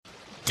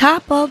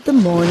Top of the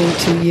morning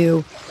to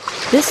you.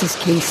 This is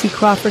Casey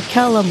Crawford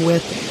Kellum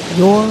with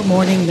Your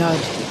Morning Nudge,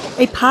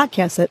 a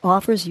podcast that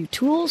offers you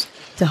tools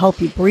to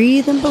help you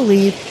breathe and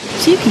believe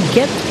so you can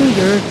get through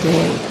your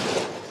day.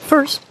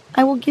 First,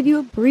 I will give you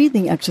a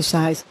breathing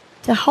exercise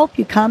to help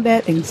you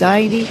combat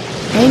anxiety,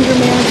 anger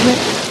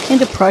management,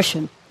 and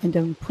depression, and to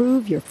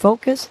improve your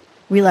focus,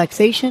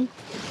 relaxation,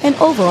 and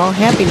overall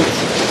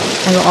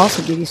happiness. I will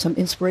also give you some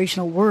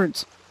inspirational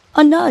words,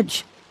 a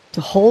nudge, to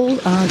hold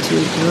on to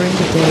during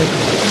the day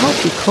to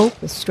help you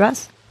cope with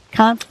stress,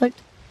 conflict,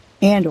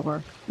 and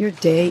or your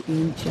day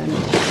in general.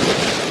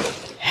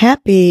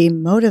 Happy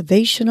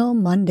Motivational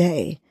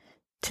Monday.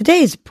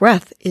 Today's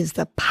breath is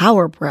the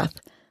power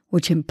breath,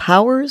 which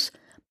empowers,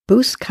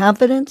 boosts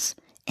confidence,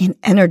 and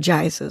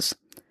energizes.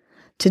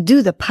 To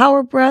do the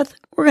power breath,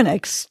 we're going to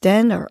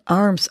extend our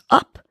arms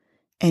up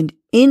and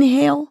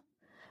inhale,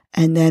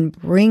 and then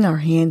bring our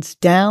hands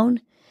down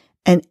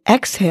and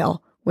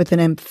exhale with an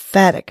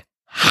emphatic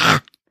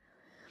ha.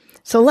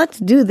 So let's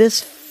do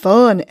this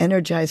fun,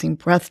 energizing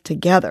breath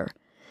together.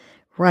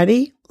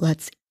 Ready?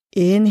 Let's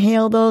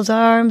inhale those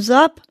arms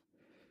up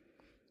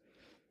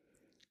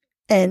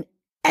and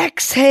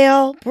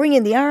exhale,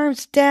 bringing the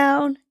arms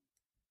down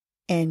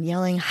and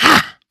yelling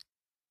ha.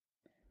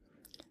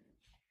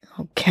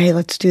 Okay,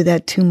 let's do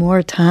that 2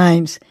 more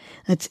times.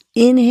 Let's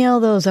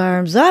inhale those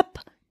arms up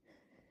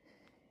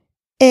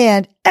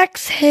and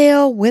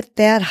exhale with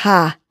that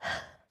ha.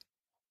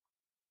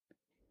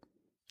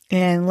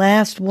 And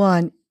last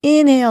one,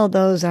 inhale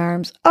those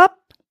arms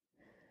up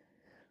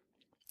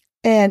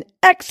and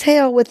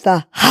exhale with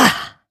the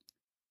ha.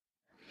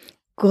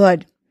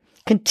 Good.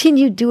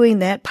 Continue doing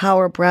that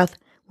power breath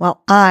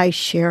while I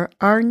share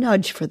our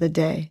nudge for the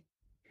day.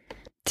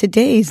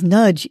 Today's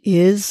nudge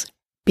is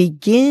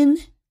begin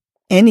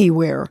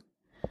anywhere.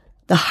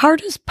 The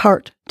hardest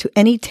part to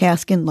any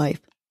task in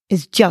life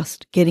is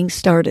just getting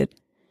started.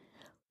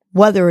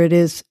 Whether it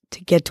is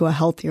to get to a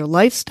healthier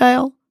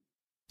lifestyle,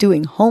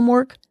 doing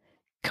homework,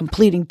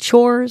 completing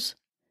chores,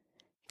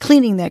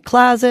 cleaning that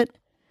closet,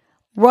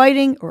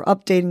 writing or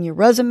updating your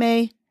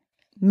resume,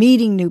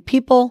 meeting new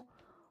people,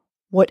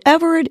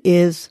 whatever it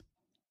is,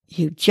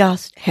 you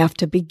just have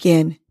to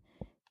begin.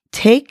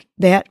 Take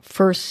that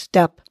first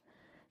step.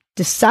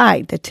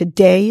 Decide that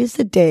today is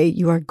the day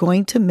you are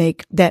going to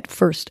make that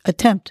first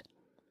attempt.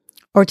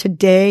 Or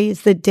today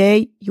is the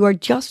day you are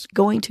just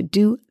going to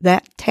do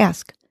that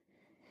task.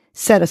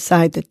 Set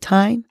aside the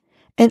time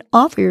and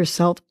offer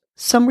yourself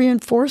some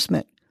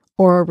reinforcement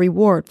or a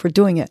reward for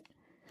doing it.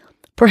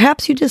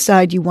 Perhaps you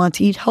decide you want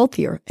to eat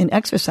healthier and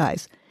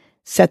exercise.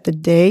 Set the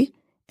day,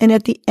 and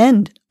at the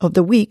end of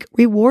the week,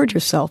 reward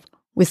yourself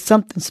with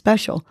something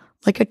special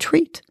like a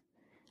treat,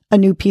 a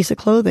new piece of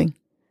clothing,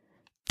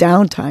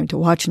 downtime to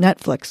watch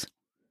Netflix.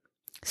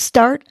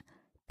 Start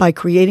by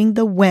creating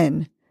the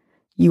when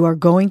you are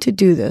going to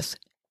do this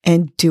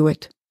and do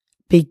it.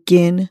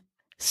 Begin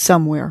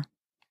somewhere.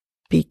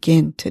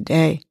 Begin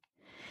today.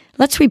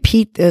 Let's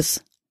repeat this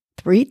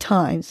 3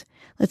 times.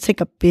 Let's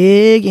take a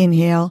big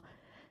inhale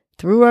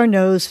through our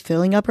nose,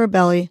 filling up our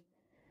belly.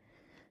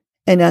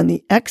 And on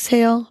the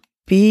exhale,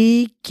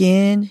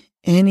 begin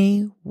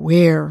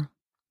anywhere.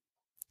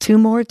 2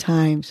 more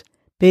times.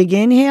 Big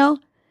inhale.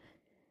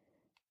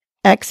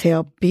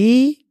 Exhale,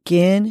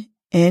 begin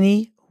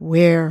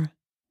anywhere.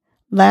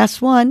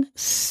 Last one,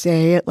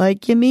 say it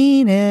like you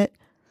mean it.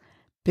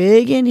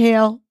 Big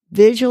inhale,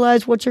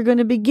 visualize what you're going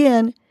to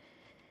begin,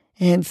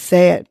 and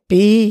say it,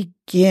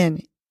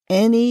 begin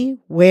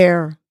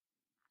anywhere.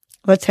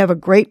 Let's have a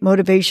great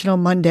motivational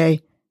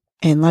Monday,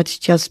 and let's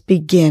just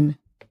begin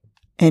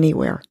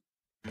anywhere.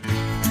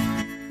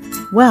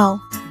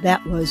 Well,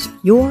 that was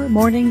your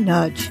morning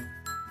nudge.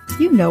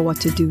 You know what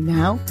to do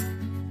now.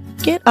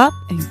 Get up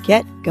and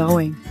get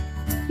going.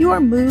 Your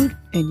mood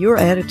and your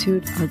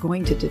attitude are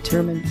going to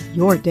determine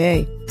your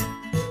day.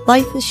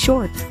 Life is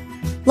short.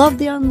 Love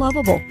the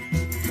unlovable.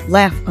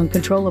 Laugh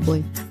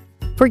uncontrollably.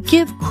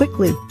 Forgive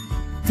quickly.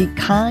 Be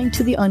kind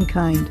to the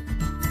unkind.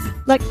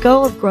 Let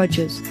go of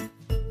grudges.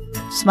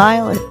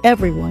 Smile at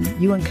everyone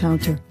you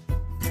encounter.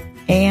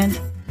 And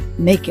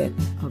make it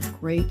a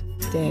great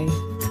day.